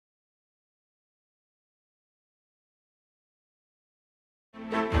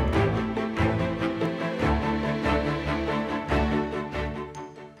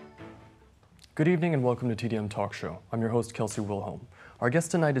Good evening and welcome to TDM Talk Show. I'm your host, Kelsey Wilhelm. Our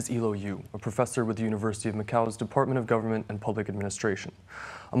guest tonight is Eilo, a professor with the University of Macau's Department of Government and Public Administration.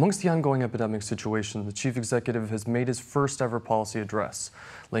 Amongst the ongoing epidemic situation, the chief executive has made his first ever policy address,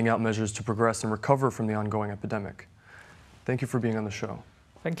 laying out measures to progress and recover from the ongoing epidemic. Thank you for being on the show.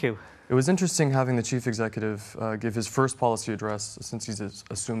 Thank you. It was interesting having the chief executive give his first policy address since he's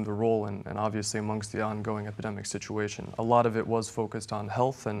assumed the role and obviously amongst the ongoing epidemic situation. A lot of it was focused on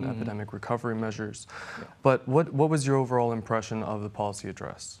health and epidemic recovery measures. Yeah. But what was your overall impression of the policy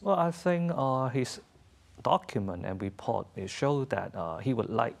address? Well, I think his document and report showed that he would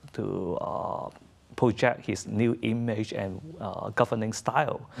like to project his new image and governing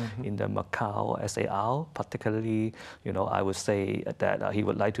style in the Macau SAR. Particularly, I would say that he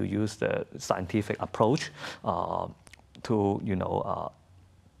would like to use the scientific approach to,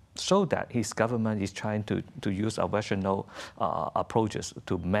 show that his government is trying to use a rational approaches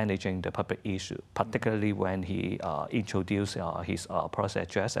to managing the public issue. Particularly when he introduced his policy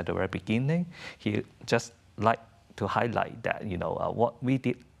address at the very beginning, he just like to highlight that what we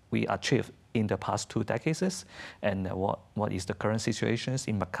achieved in the past 2 decades, and what is the current situations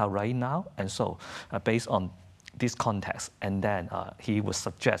in Macau right now. And so based on this context, and then he would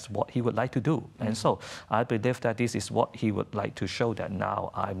suggest what he would like to do. And so I believe that this is what he would like to show, that now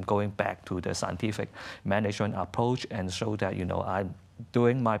I'm going back to the scientific management approach and show that, I'm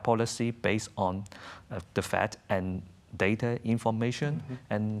doing my policy based on the fact and data information.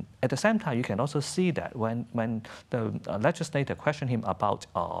 And at the same time, you can also see that when the legislator questioned him about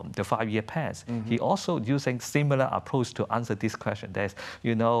the 5-year plans, he also using similar approach to answer this question. There's,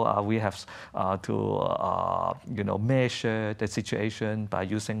 we have to, measure the situation by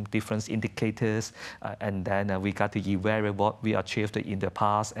using different indicators, and then we got to evaluate what we achieved in the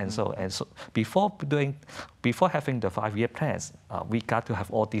past. And so before having the 5-year plans, we got to have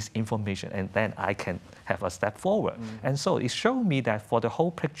all this information, and then I can have a step forward. And so it showed me that for the whole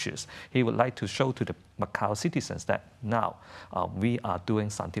pictures, he would like to show to the Macau citizens that now we are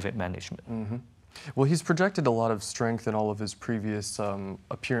doing scientific management. Well, he's projected a lot of strength in all of his previous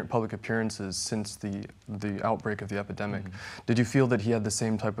public appearances since the outbreak of the epidemic. Did you feel that he had the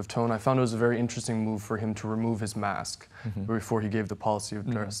same type of tone? I found it was a very interesting move for him to remove his mask before he gave the policy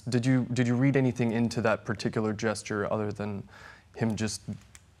address. Did you read anything into that particular gesture other than him just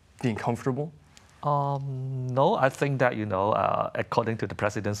being comfortable? No, I think that, according to the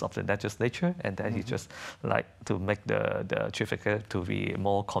presidents of the legislature, and then he just like to make the chief executive to be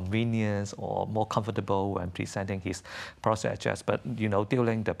more convenient or more comfortable when presenting his policy address. But,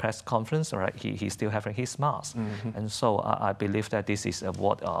 during the press conference, right, he's still having his mask. And so I believe that this is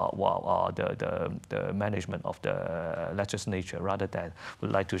what the management of the legislature, rather than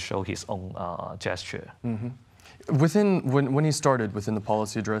would like to show his own gesture. When he started within the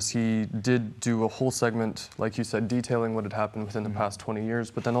policy address, he did do a whole segment, like you said, detailing what had happened within the past 20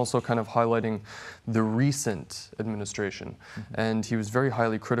 years, but then also kind of highlighting the recent administration. And he was very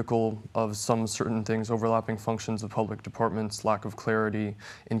highly critical of some certain things, overlapping functions of public departments, lack of clarity,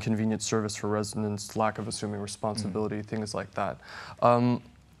 inconvenient service for residents, lack of assuming responsibility, things like that.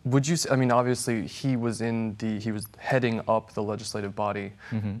 Would you say, I mean, obviously he was heading up the legislative body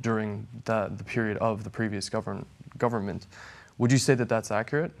during the period of the previous government. Would you say that that's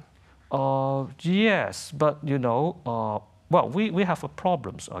accurate? Yes, but well, we have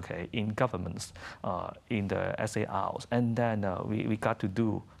problems, okay, in governments, in the SARs, and then we got to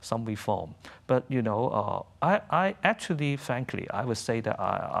do some reform. But I actually, frankly, I would say that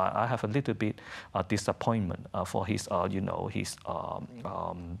I have a little bit disappointment for his, his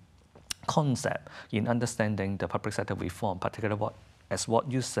concept in understanding the public sector reform, particularly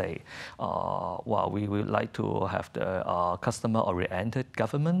what you say, well, we would like to have the customer-oriented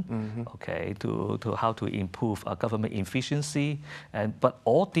government, okay, to how to improve government efficiency, but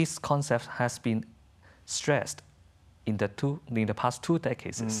all these concepts has been stressed in the past 2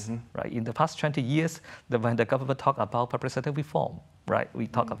 decades, right? In the past 20 years, when the government talk about public sector reform, right? We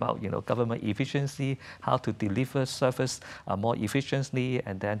talk about government efficiency, how to deliver service more efficiently,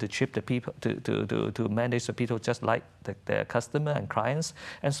 and then to treat the people, to manage the people just like the customer and clients.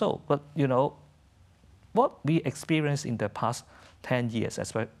 And so, but what we experienced in the past 10 years,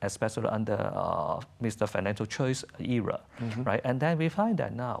 especially under Mr. Financial Choice era, right? And then we find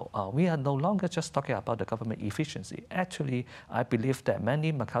that now we are no longer just talking about the government efficiency. Actually, I believe that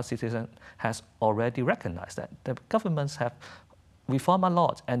many Macau citizens has already recognized that the governments have reformed a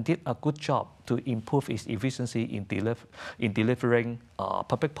lot and did a good job to improve its efficiency in delivering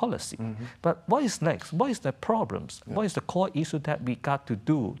public policy. But what is next? What is the problems? What is the core issue that we got to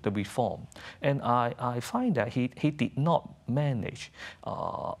do the reform? And I find that he did not manage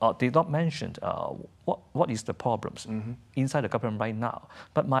or did not mention what is the problems inside the government right now.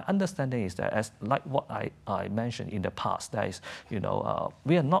 But my understanding is that, as like what I mentioned in the past, that is,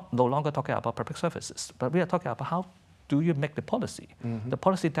 we are no longer talking about public services, but we are talking about how do you make the policy? The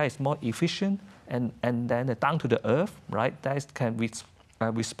policy that is more efficient and then down to the earth, right? That can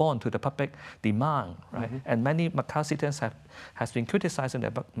respond to the public demand, right? And many Macau citizens has been criticizing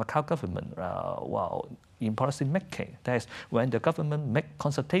the Macau government in policy making. That is, when the government make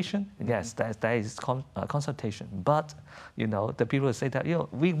consultation, yes, that is consultation. But the people say that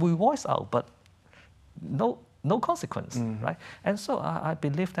we voice out, but no consequence, right? And so I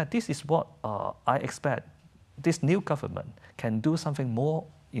believe that this is what I expect. This new government can do something more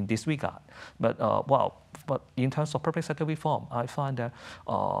in this regard. But but in terms of public sector reform, I find that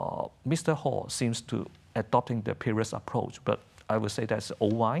Mr. Ho seems to adopting the previous approach. But I would say that's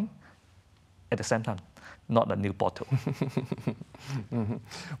old wine at the same time, not a new bottle.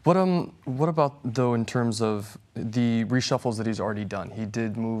 What about, though, in terms of the reshuffles that he's already done? He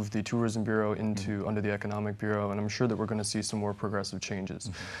did move the Tourism Bureau into under the Economic Bureau, and I'm sure that we're going to see some more progressive changes.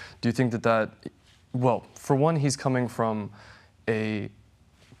 Do you think that well, for one, he's coming from a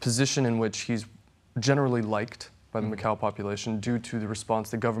position in which he's generally liked by the Macau population due to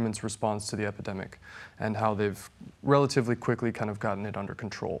the government's response to the epidemic and how they've relatively quickly kind of gotten it under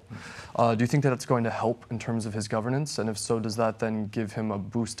control. Do you think that it's going to help in terms of his governance? And if so, does that then give him a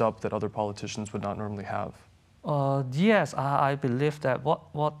boost up that other politicians would not normally have? Yes, I believe that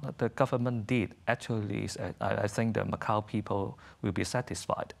what the government did actually is, I think the Macau people will be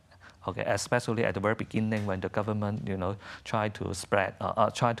satisfied. Okay, especially at the very beginning when the government, tried to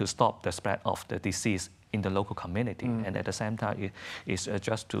stop the spread of the disease in the local community, and at the same time, it's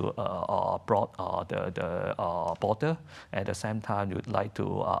just to broad the border. At the same time, you'd like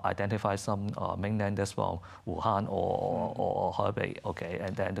to identify some mainlanders from Wuhan or Hebei, okay,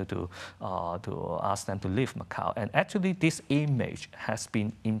 and then to ask them to leave Macau. And actually, this image has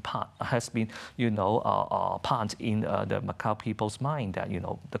been planted in the Macau people's mind that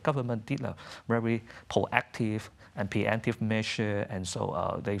the government did a very proactive and preemptive measure, and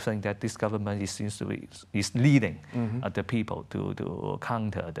so they think that this government seems to be leading the people to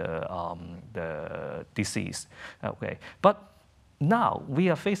counter the disease. Okay, but now we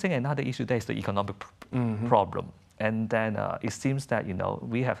are facing another issue, that is the economic problem. And then it seems that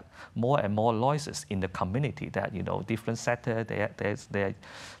we have more and more voices in the community that different sectors they're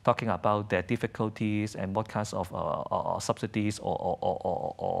talking about their difficulties and what kinds of subsidies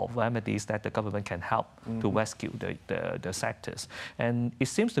or remedies that the government can help to rescue the sectors. And it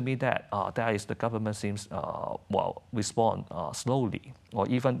seems to me that the government seems respond slowly, or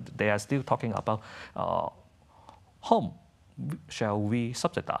even they are still talking about whom shall we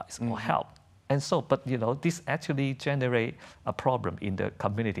subsidize or help. And so, but this actually generate a problem in the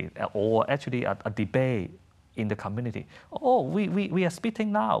community, or actually a debate in the community. Oh, we are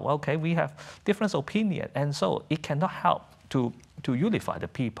splitting now. Okay, we have different opinion, and so it cannot help to unify the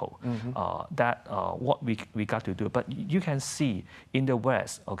people. What we got to do. But you can see in the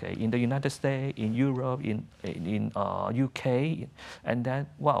West, okay, in the United States, in Europe, in UK, and then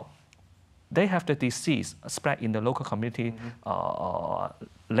they have the disease spread in the local community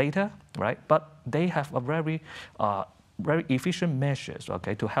later, right? But they have a very efficient measures,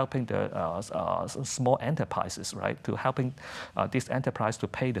 okay, to helping the small enterprises, right, to helping this enterprise to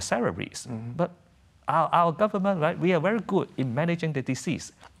pay the salaries. But our government, right, we are very good in managing the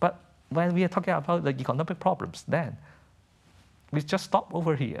disease. But when we are talking about the economic problems, then we just stop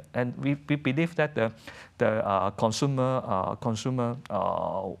over here, and we believe that the consumer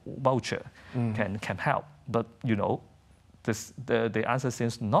voucher can help, but the answer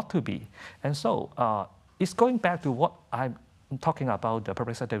seems not to be, and so it's going back to what I'm talking about, the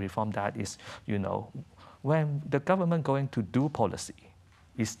public sector reform. That is, when the government going to do policy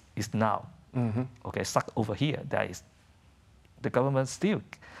is now, okay, stuck over here. That is, the government still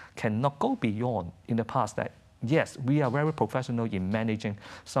cannot go beyond in the past that. Yes, we are very professional in managing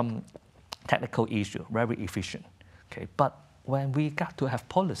some technical issue, very efficient. Okay, but when we got to have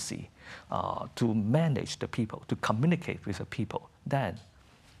policy to manage the people, to communicate with the people, then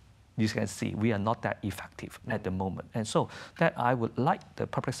you can see we are not that effective at the moment. And so that I would like the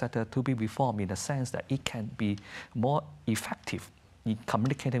public sector to be reformed in the sense that it can be more effective in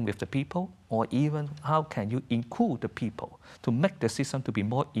communicating with the people, or even how can you include the people to make the system to be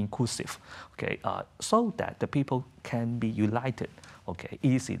more inclusive, okay, so that the people can be united, okay,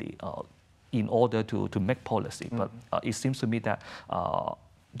 easily in order to make policy. But it seems to me that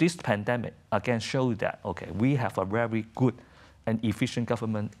this pandemic again shows that, okay, we have a very good and efficient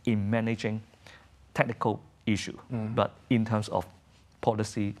government in managing technical issue, but in terms of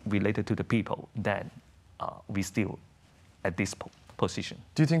policy related to the people, then we still at this position.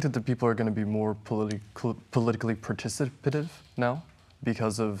 Do you think that the people are going to be more politically participative now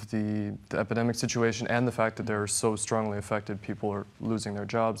because of the epidemic situation and the fact that they're so strongly affected? People are losing their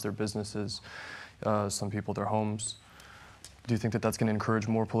jobs, their businesses, some people their homes. Do you think that that's going to encourage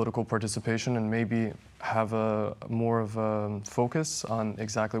more political participation and maybe have a more of a focus on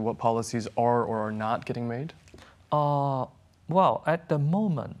exactly what policies are or are not getting made? Well, at the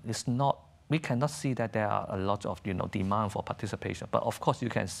moment, it's not. We cannot see that there are a lot of demand for participation. But of course, you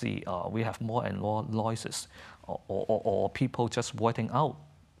can see we have more and more noises or people just voicing out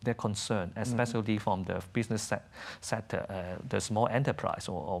their concern, especially from the business sector, the small enterprise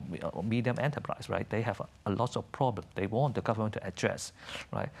or medium enterprise, right? They have a lot of problems they want the government to address,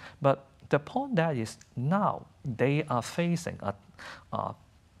 right? But the point that is now they are facing a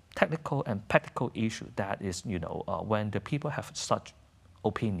technical and practical issue that is, when the people have such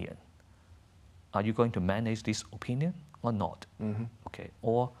opinion, are you going to manage this opinion or not? Okay.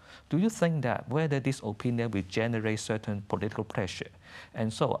 Or do you think that whether this opinion will generate certain political pressure?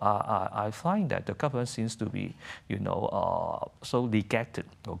 And so I find that the government seems to be, so negated,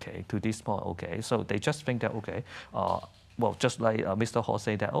 okay, to this point, okay. So they just think that, okay, well, just like Mr. Ho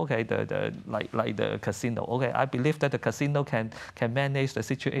said that, okay, like the casino, okay, I believe that the casino can manage the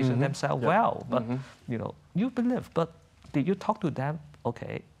situation themselves well, but you believe, but did you talk to them?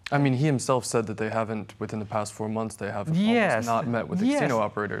 Okay. I mean, he himself said that they haven't, within the past 4 months, they have almost not met with the casino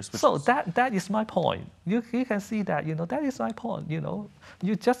operators. So that is my point. You can see that, that is my point,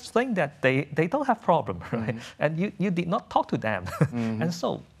 You just think that they don't have problem, right? And you did not talk to them. And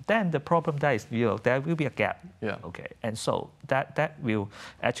so then the problem there is, there will be a gap. Yeah. Okay. And so that will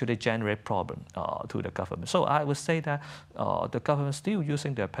actually generate problem to the government. So I would say that the government still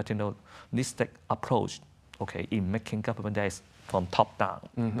using the paternalistic approach, okay, in making government that is from top down.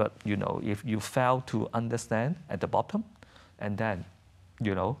 But, if you fail to understand at the bottom, and then,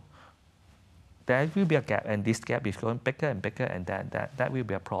 there will be a gap, and this gap is going bigger and bigger, and then that will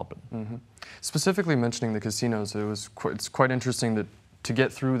be a problem. Specifically mentioning the casinos, it's quite interesting that to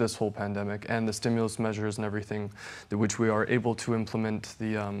get through this whole pandemic and the stimulus measures and everything, which we are able to implement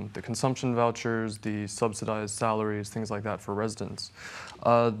the consumption vouchers, the subsidized salaries, things like that for residents.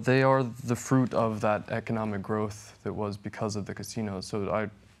 They are the fruit of that economic growth that was because of the casinos. So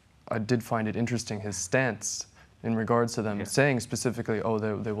I did find it interesting, his stance in regards to them, saying specifically, oh,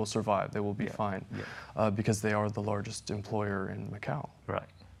 they will survive, they will be fine, because they are the largest employer in Macau. Right.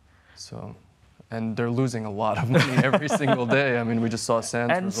 So. And they're losing a lot of money every single day. I mean, we just saw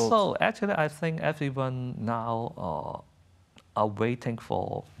Sands and results. So actually, I think everyone now are waiting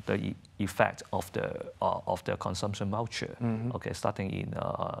for the effect of the consumption voucher. Okay, starting in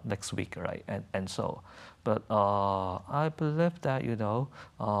next week, right? And so, but I believe that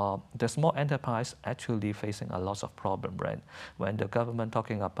the small enterprise actually facing a lot of problem, right? When the government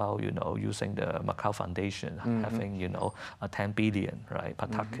talking about using the Macau Foundation, having a 10 billion, right, per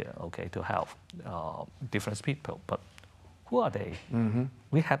target, okay, to help different people, but who are they?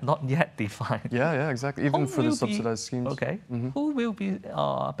 We have not yet defined. Yeah, exactly. Even for the subsidized schemes. Okay, who will be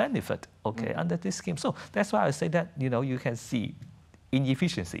benefit? Okay, under this scheme. So that's why I say that you can see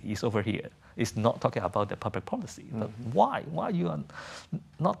inefficiency is over here. It's not talking about the public policy. But why you are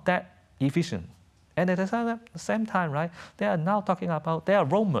not that efficient? And at the same time, right? They are now talking about there are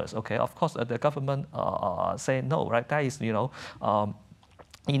rumors. Okay, of course the government say no, right? That is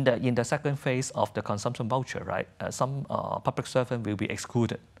in the second phase of the consumption voucher, right? Some public servant will be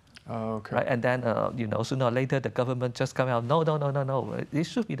excluded. Oh, okay. Right, and then sooner or later the government just come out. No. It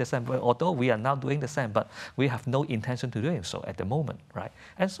should be the same. Although we are now doing the same, but we have no intention to doing so at the moment, right?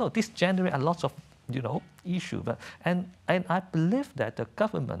 And so this generates a lot of issue. But and I believe that the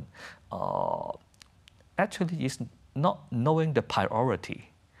government actually is not knowing the priority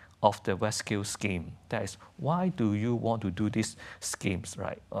of the rescue scheme. That is, why do you want to do these schemes,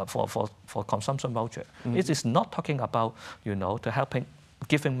 right? For consumption voucher, it is not talking about to helping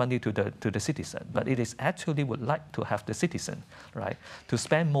giving money to the citizen, but it is actually would like to have the citizen, right, to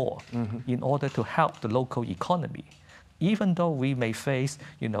spend more in order to help the local economy. Even though we may face,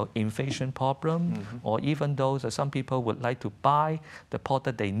 inflation problem, or even though some people would like to buy the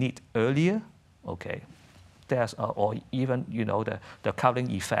product they need earlier, okay, there's, or even, you know, the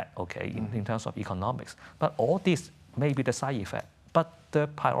coupling effect, okay, in terms of economics. But all this may be the side effect. But the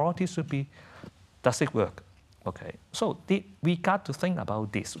priority should be, does it work? Okay, so we got to think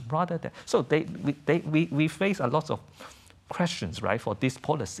about this rather than, so we face a lot of questions, right, for this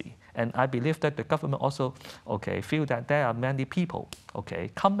policy. And I believe that the government also, okay, feel that there are many people,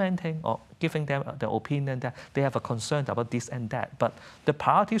 okay, commenting or giving them the opinion that they have a concern about this and that. But the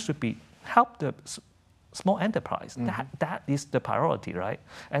priority should be help the small enterprise. That is the priority, right?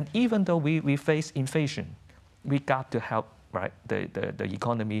 And even though we face inflation, we got to help, right, the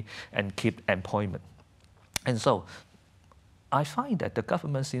economy and keep employment. And so I find that the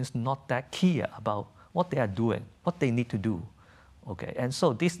government seems not that clear about what they are doing, what they need to do. Okay, and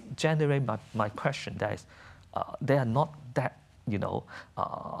so this generates my question that is, they are not that, you know,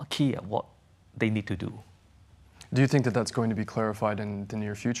 clear what they need to do. Do you think that that's going to be clarified in the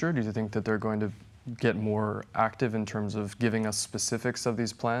near future? Do you think that they're going to get more active in terms of giving us specifics of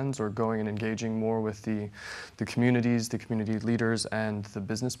these plans, or going and engaging more with the communities, the community leaders, and the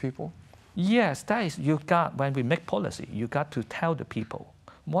business people? Yes, that is, you got, when we make policy, you got to tell the people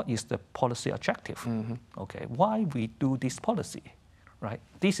what is the policy objective, okay, why we do this policy, right?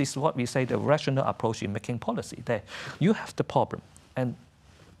 This is what we say the rational approach in making policy, that you have the problem, and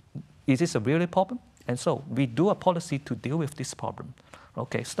is this a really problem? And so we do a policy to deal with this problem,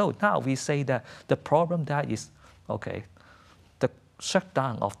 okay? So now we say that the problem that is, okay, the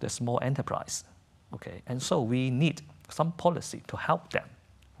shutdown of the small enterprise, okay? And so we need some policy to help them,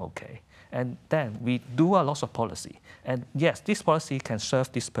 okay? And then we do a lot of policy. And yes, this policy can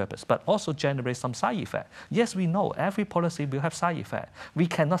serve this purpose, but also generate some side effect. Yes, we know every policy will have side effect. We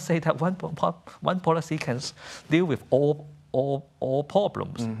cannot say that one policy can deal with all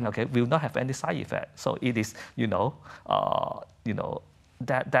problems. Okay, will not have any side effect. So it is,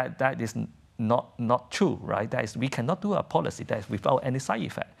 that is not true, right? That is, we cannot do a policy that is without any side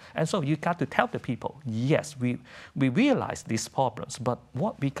effect. And so you got to tell the people, yes, we realize these problems, but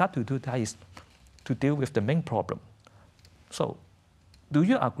what we got to do that is to deal with the main problem. So do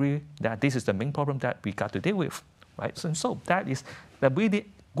you agree that this is the main problem that we got to deal with, right? So that is a really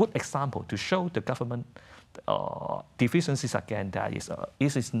good example to show the government deficiencies again, that is,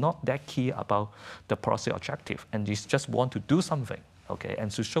 it is not that key about the policy objective, and you just want to do something. Okay,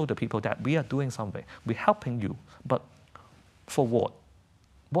 and to show the people that we are doing something, we're helping you, but for what?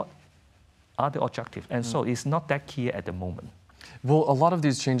 What are the objectives? And so it's not that clear at the moment. Well, a lot of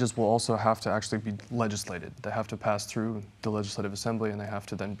these changes will also have to actually be legislated. They have to pass through the Legislative Assembly, and they have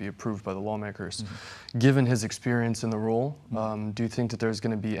to then be approved by the lawmakers. Given his experience in the role, do you think that there's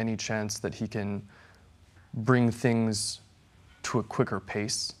going to be any chance that he can bring things to a quicker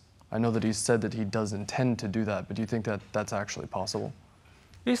pace? I know that he said that he does intend to do that, but do you think that that's actually possible?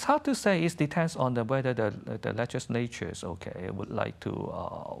 It's hard to say. It depends on whether the legislatures, okay, would like to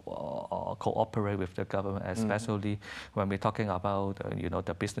cooperate with the government, especially when we're talking about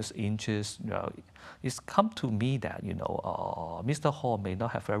the business interests. It's come to me that Mr. Hall may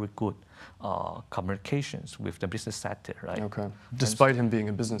not have very good communications with the business sector, right? Okay. Despite him being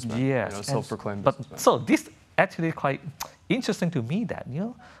a businessman, yes, self-proclaimed but businessman. So this actually quite interesting to me that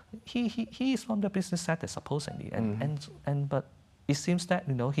he is from the business sector supposedly, but it seems that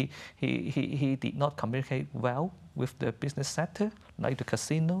he did not communicate well with the business sector, like the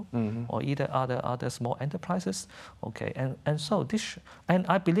casino or either other small enterprises. Okay, and so this, and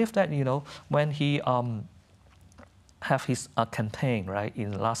I believe that when he have his campaign, right,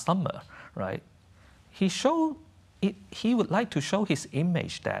 in last summer, right, he would like to show his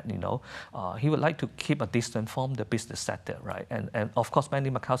image that he would like to keep a distance from the business sector, right? And of course, many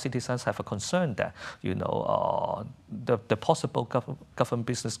Macau citizens have a concern that the possible government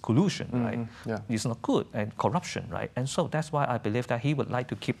business collusion, right, is not good, and corruption, right? And so that's why I believe that he would like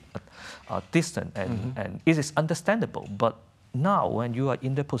to keep a distance, and it is understandable. But now, when you are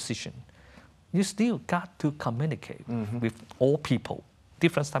in the position, you still got to communicate with all people,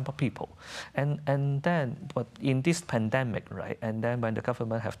 different type of people, and then, but in this pandemic, right, and then when the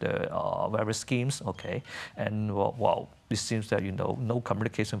government have the various schemes, okay, and well, it seems that no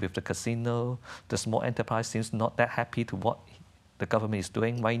communication with the casino, the small enterprise seems not that happy to what the government is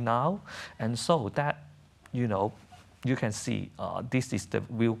doing right now, and so that you can see this is the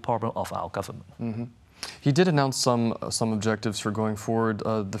real problem of our government. He did announce some objectives for going forward.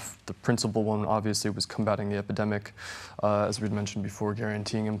 The principal one, obviously, was combating the epidemic, as we'd mentioned before,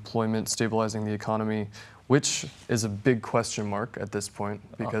 guaranteeing employment, stabilizing the economy, which is a big question mark at this point,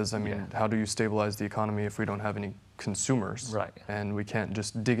 because, I mean, how do you stabilize the economy if we don't have any consumers. Right. And we can't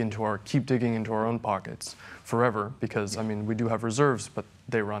just keep digging into our own pockets forever because, I mean, we do have reserves, but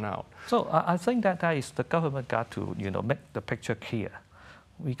they run out. So I think that the government got to, make the picture clear.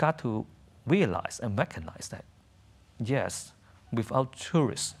 We got to realize and recognize that, yes, without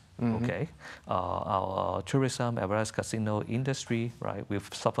tourists, okay, our tourism as well as casino industry, right, we've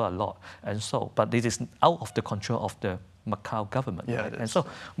suffered a lot. And so, but it is out of the control of the Macau government. Yeah, right? it is. And so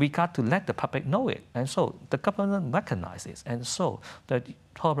we got to let the public know it. And so the government recognizes. And so the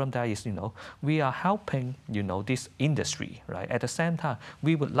problem there is, we are helping, this industry, right? At the same time,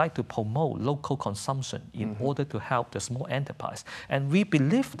 we would like to promote local consumption in order to help the small enterprise. And we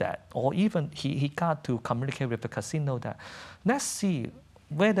believe that, or even he got to communicate with the casino that, let's see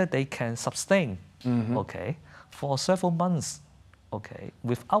whether they can sustain, okay, for several months, okay,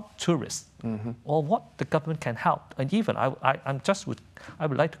 without tourists, or what the government can help. And even I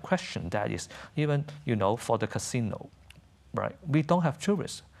would like to question that is even for the casino, right? We don't have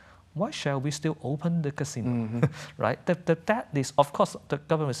tourists. Why shall we still open the casino, right? That is, of course, the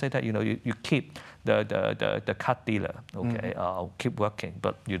government say that you keep the card dealer, okay, keep working,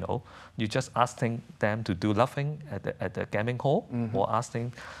 but you just asking them to do nothing at the gaming hall, or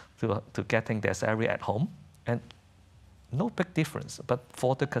asking to getting their salary at home, and no big difference. But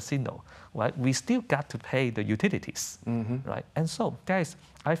for the casino, right, we still got to pay the utilities, right? And so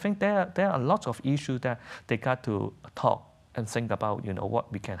I think there are lots of issues that they got to talk and think about,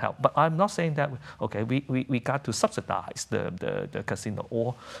 what we can help. But I'm not saying that, okay, we got to subsidize the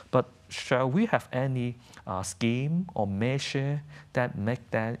casino, but shall we have any scheme or measure that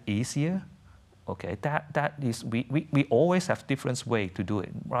make that easier? Okay, that is, we always have different way to do it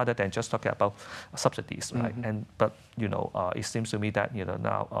rather than just talking about subsidies, right? But it seems to me that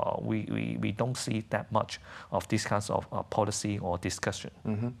now we don't see that much of these kinds of policy or discussion.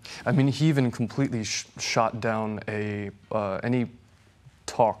 I mean, he even completely shot down any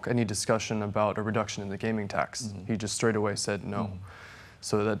discussion about a reduction in the gaming tax. He just straight away said no.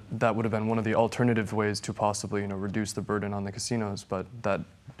 So that would have been one of the alternative ways to possibly reduce the burden on the casinos, but that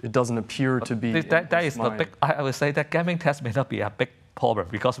it doesn't appear to be. That is not big. I would say that gaming tax may not be a big problem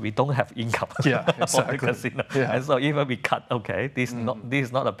because we don't have income exactly. for the casino, and so even we cut, okay, this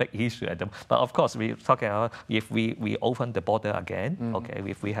is not a big issue at the moment. But of course, we're talking about if we open the border again, okay,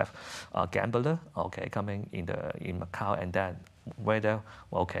 if we have a gambler, okay, coming in Macau, and then whether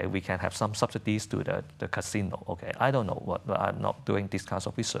we can have some subsidies to the casino. Okay, I don't know what. I'm not doing this kind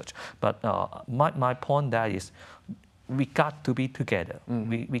of research. But my point there is, we got to be together.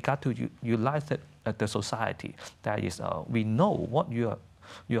 We got to utilize the society. That is, we know what you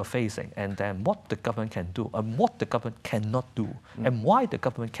are facing, and then what the government can do, and what the government cannot do, and why the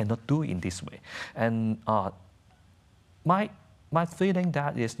government cannot do in this way. And my feeling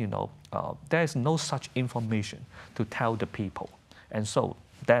that is, there is no such information to tell the people. And so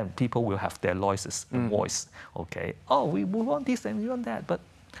then people will have their voice, okay? Oh, we want this and we want that, but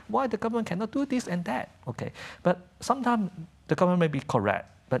why the government cannot do this and that, okay? But sometimes the government may be correct,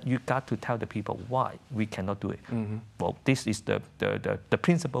 but you got to tell the people why we cannot do it. Well, this is the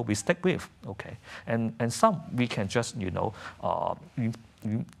principle we stick with, okay? And some we can just, in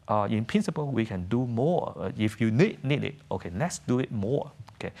principle, we can do more. If you need it, okay, let's do it more.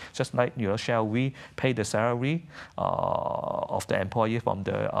 Okay, just like shall we pay the salary of the employee from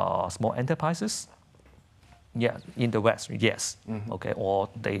the small enterprises? Yeah, in the West, yes. Okay, or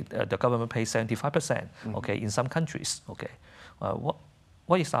the government pays 75%. Okay, in some countries. Okay,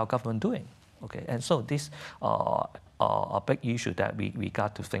 what is our government doing? Okay, and so this a big issue that we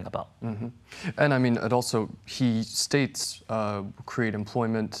got to think about. And I mean, it also, he states create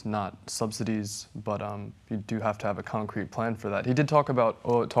employment, not subsidies, but you do have to have a concrete plan for that. He did talk about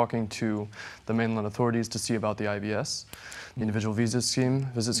talking to the mainland authorities to see about the IVS, the individual visit scheme,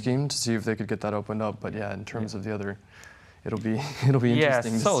 to see if they could get that opened up. But yeah, in terms of the other, it'll be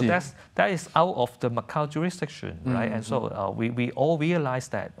interesting to see. Yes, so that is out of the Macau jurisdiction, right? And so we all realize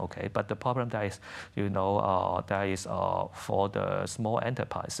that, okay. But the problem that is, that is for the small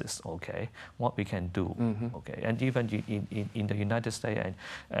enterprises, okay, what we can do, okay. And even in the United States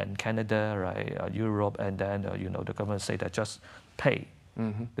and Canada, right, Europe, and then the government say that just pay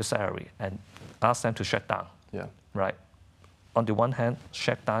the salary and ask them to shut down, right? On the one hand,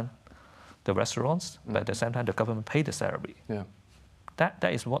 shut down the restaurants, but at the same time, the government pay the salary. Yeah,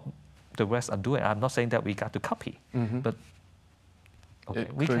 that is what the West are doing. I'm not saying that we got to copy, but okay,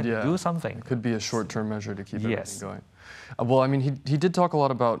 we can do something. It could be a short-term measure to keep everything going. Well, I mean, he did talk a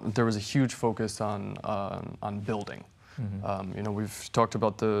lot about, there was a huge focus on building. We've talked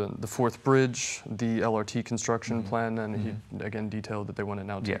about the fourth bridge, the LRT construction plan, and he again detailed that they want it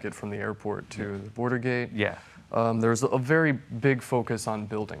now to get from the airport to the border gate. there's a very big focus on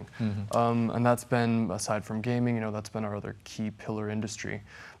building. And that's been, aside from gaming, that's been our other key pillar industry.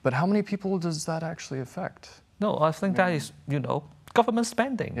 But how many people does that actually affect? No, I think that is, government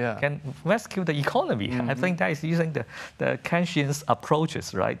spending can rescue the economy. I think that is using the Keynesian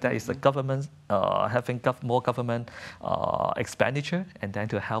approaches, right? That is the government having more government expenditure and then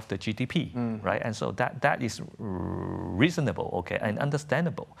to help the GDP, right? And so that is reasonable, okay, and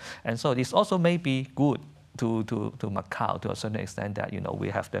understandable. And so this also may be good to Macau to a certain extent that, we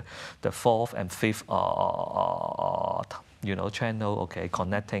have the fourth and fifth channel, okay,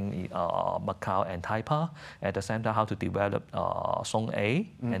 connecting Macau and Taipa. At the same time, how to develop Zone A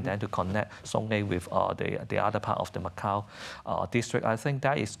and then to connect Zone A with the other part of the Macau district. I think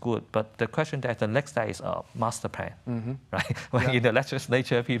that is good. But the question that the next day is master plan, right? When in the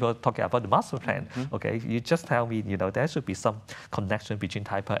legislature, people talking about the master plan. Okay, you just tell me, there should be some connection between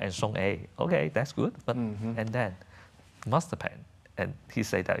Taipa and Zone A. Okay, that's good. But and then master plan. And he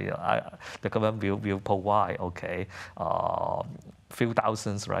said that the government will provide few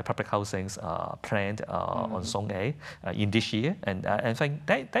thousands public housings planned on Zone A in this year, and I think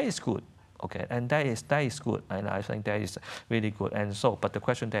that is good, okay, and that is good, and I think that is really good. And so, but the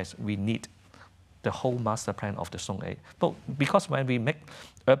question is, we need the whole master plan of the Zone A. But because when we make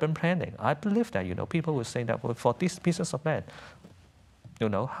urban planning, I believe that people will say that, well, for these pieces of land,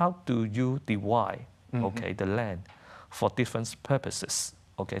 how do you divide the land for different purposes?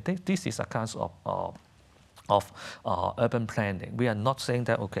 Okay, this is a kind of urban planning. We are not saying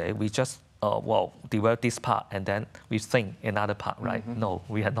that, okay, we just develop this part and then we think another part, right? No,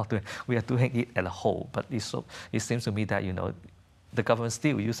 we are not doing. We are doing it as a whole. But it seems to me that the government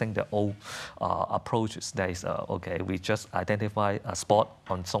still using the old approaches. That is, okay, we just identify a spot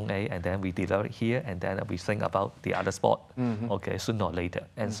on Zone A and then we develop it here and then we think about the other spot, okay, sooner or later.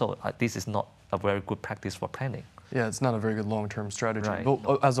 And so this is not a very good practice for planning. Yeah, it's not a very good long-term strategy. Right.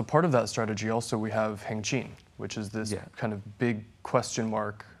 But as a part of that strategy, also we have Hengqin, which is this kind of big question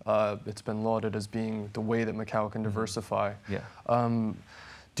mark. It's been lauded as being the way that Macau can diversify.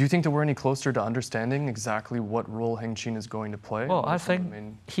 Do you think that we're any closer to understanding exactly what role Hengqin is going to play? Well, I think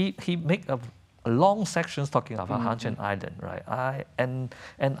he make a long sections talking about Hengqin Island, right?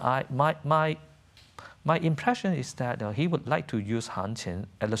 My impression is that he would like to use Hengqin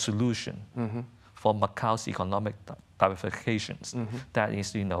as a solution for Macau's economic diversifications. That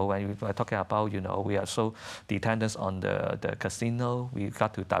is, when we're talking about, we are so dependent on the casino, we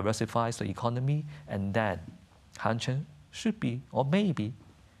got to diversify the economy, and then Hengqin should be, or maybe,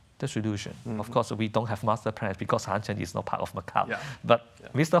 the solution. Of course, we don't have master plans because Hengqin is not part of Macau. But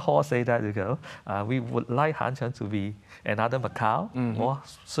Mr. Hall said that we would like Hengqin to be another Macau, or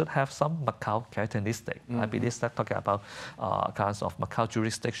should have some Macau characteristic. I believe that talking about kinds of Macau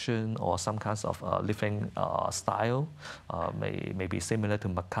jurisdiction or some kinds of living style may be similar to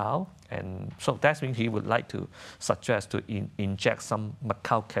Macau. And so that's when he would like to suggest to inject some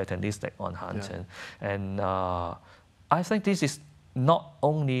Macau characteristic on Hengqin. And I think this is not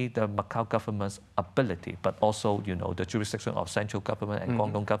only the Macau government's ability, but also, the jurisdiction of central government and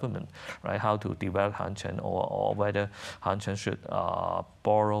Guangdong government, right? How to develop Hengqin, or whether Hengqin should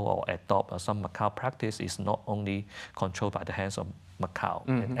borrow or adopt some Macau practice is not only controlled by the hands of Macau.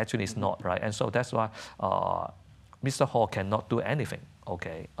 And actually, it's not, right? And so that's why Mr. Hall cannot do anything,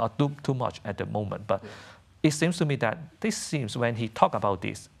 okay, or do too much at the moment. But it seems to me that when he talk about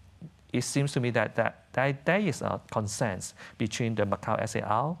this, it seems to me that there is a consensus between the Macau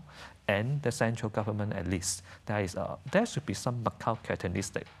SAR and the central government at least. There should be some Macau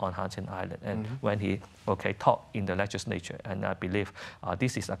characteristic on Hengqin Island. And when he talk in the legislature, and I believe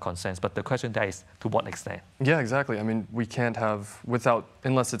this is a consensus. But the question there is to what extent? Yeah, exactly. I mean, we can't have,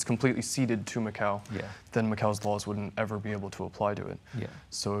 unless it's completely ceded to Macau, then Macau's laws wouldn't ever be able to apply to it.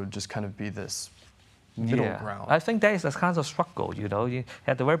 So it would just kind of be this middle ground. I think there is a kind of struggle,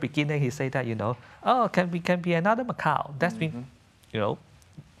 At the very beginning, he said that, can be another Macau. That's been,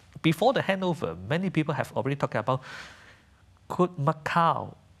 before the handover, many people have already talked about, could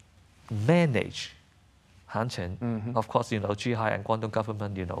Macau manage Hengqin? Of course, Zhuhai and Guangdong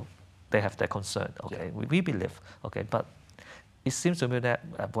government, they have their concern, we believe, but it seems to me that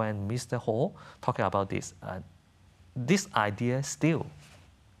when Mr. Ho talking about this idea still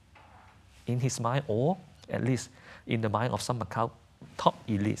in his mind, or at least in the mind of some Macau top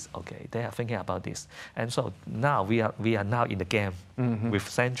elites, they are thinking about this. And so now we are now in the game with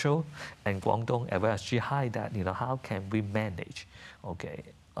Central and Guangdong as well as Zhuhai, that how can we manage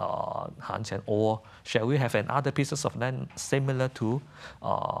Hengqin, or shall we have another pieces of land similar to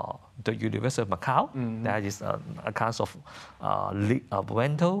the University of Macau, that is a kind of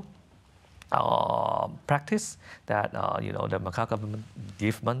rental practice that the Macau government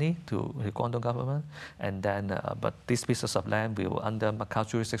give money to the Guangdong government, and then but these pieces of land will under Macau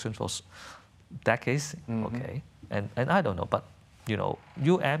jurisdiction for decades. Okay, and I don't know, but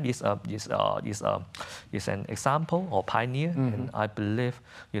UM is an example or pioneer, and I believe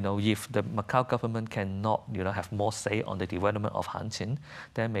if the Macau government cannot have more say on the development of Hanqin,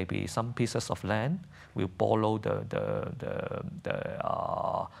 then maybe some pieces of land will follow the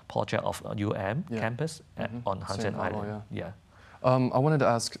project of UM campus on Hanqin Island. I wanted to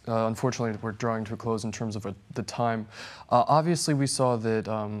ask, unfortunately we're drawing to a close in terms of the time. Obviously we saw that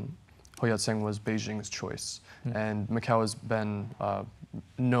Ho Yat-seng was Beijing's choice, and Macau has been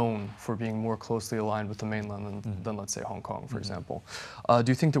known for being more closely aligned with the mainland than let's say, Hong Kong, for example.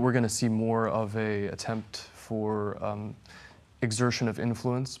 Do you think that we're going to see more of an attempt for exertion of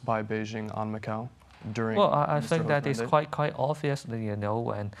influence by Beijing on Macau during I think that is quite obvious,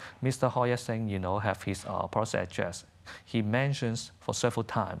 when Mr. Ho Yat-seng, have his process address. He mentions for several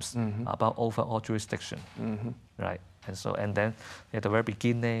times about overall jurisdiction, right? And then at the very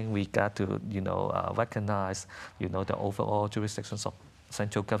beginning, we got to recognize the overall jurisdictions of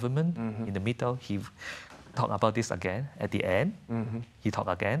central government. In the middle, he talked about this again. At the end, he talked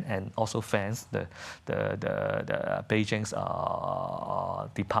again, and also thanks the Beijing's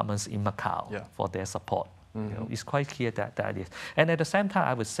departments in Macau for their support. It's quite clear that is. And at the same time,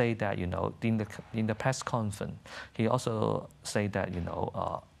 I would say that in the press conference, he also said that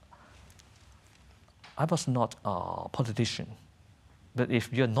I was not a politician, but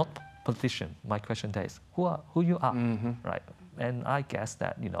if you're not a politician, my question is, who you are, right? And I guess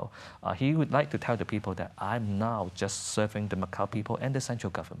that he would like to tell the people that I'm now just serving the Macau people and the central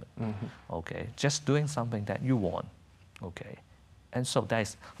government, okay, just doing something that you want, okay. And so that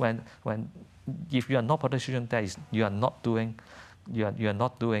is when if you are not a politician, that is you are not doing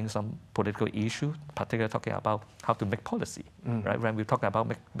some political issue, particularly talking about how to make policy, right? When we talk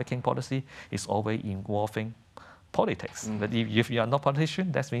about making policy, it's always involving politics. But if you are not a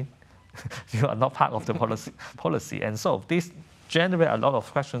politician, that means you are not part of the policy. And so this generates a lot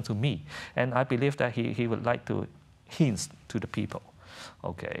of questions to me. And I believe that he would like to hint to the people,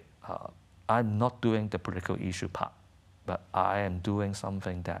 okay, I'm not doing the political issue part, but I am doing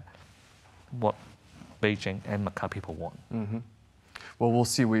something that what Beijing and Macau people want. Well, we'll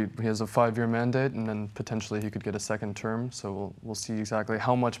see. He has a 5-year mandate, and then potentially he could get a second term. So we'll see exactly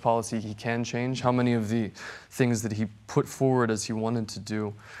how much policy he can change, how many of the things that he put forward as he wanted to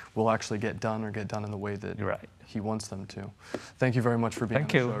do will actually get done in the way that he wants them to. Thank you very much for being on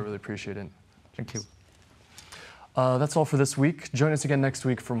the show. I really appreciate it. Thank you. That's all for this week. Join us again next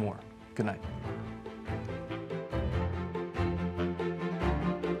week for more. Good night.